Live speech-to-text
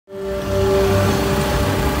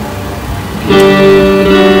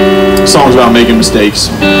Song's about making mistakes,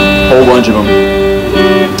 a whole bunch of them.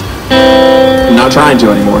 I'm not trying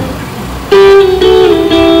to anymore.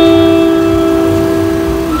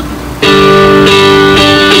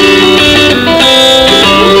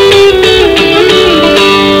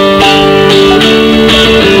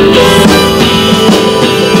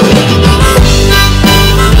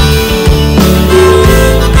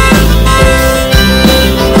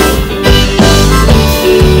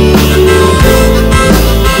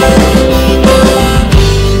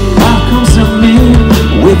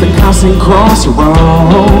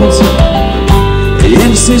 Crossroads,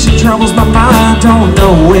 indecision troubles my mind, don't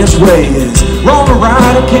know which way is wrong or right.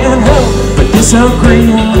 I can't help but disagree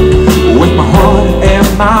with my heart and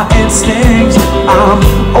my instincts. I'm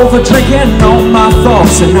over drinking all my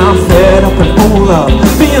thoughts, and I'm fed up and full of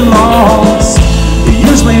being lost.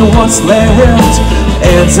 Usually what's left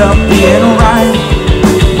ends up being right,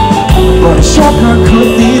 but a shortcut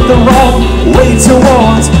could lead the wrong way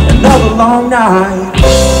towards another long night.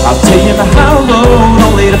 I've taken the high road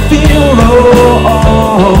only to feel low,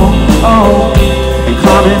 and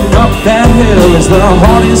climbing up that hill is the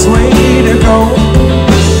hardest way to go.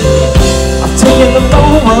 I've taken the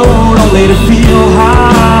low road only to feel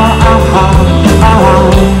high.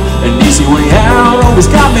 An easy way out always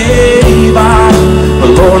got me by, but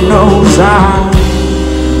Lord knows I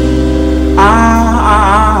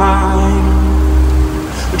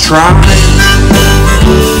tried.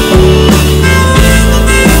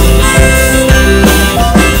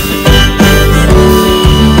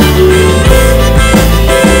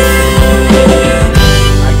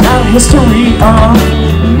 History of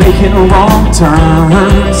making wrong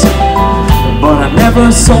turns, but I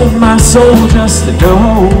never sold my soul just to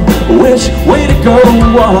know which way to go.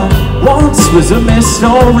 What once was a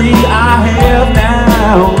mystery, I have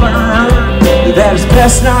now learned that it's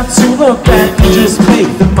best not to look back and just make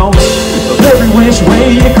the most of every which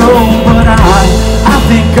way you go. But I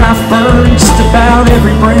think I've burned just about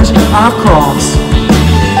every bridge I've crossed,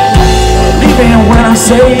 even when I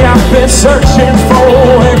say I've been searching for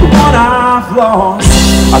everyone I've lost.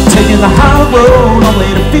 I've taken the high road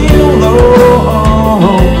only to feel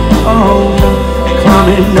low, and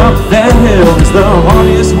climbing up that hill is the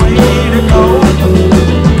hardest way to go.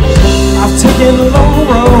 I've taken the low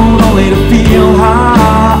road only to feel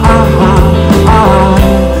high.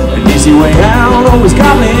 An easy way out always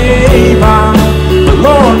got me by, but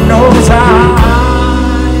Lord knows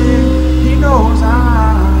He knows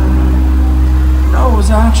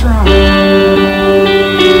I tried.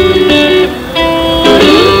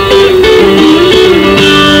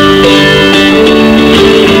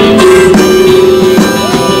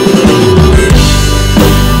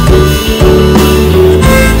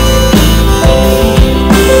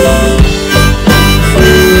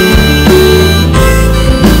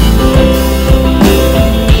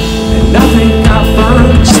 And I think I've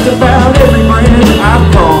burned just about every bridge I've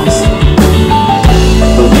crossed.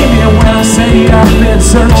 Believe me when I say I've been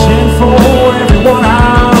searching for everyone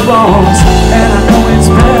I've lost. And I know it's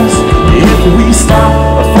best if we stop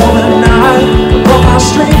for the night, but my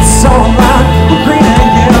streets all lined with green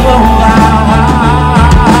and yellow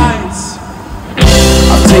lights.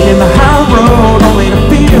 I've taken the high road only to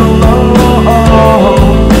feel low,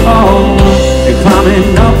 and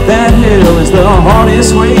climbing up that hill is the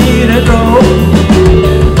hardest way to go.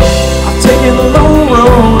 I've taken the low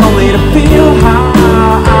road only to feel high.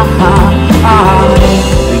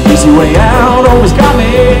 An easy way out always got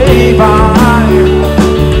me by.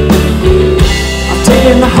 I've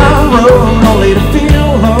taken the high road only to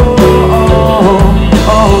feel low,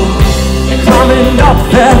 and climbing up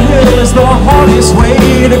that hill is the hardest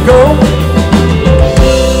way to go.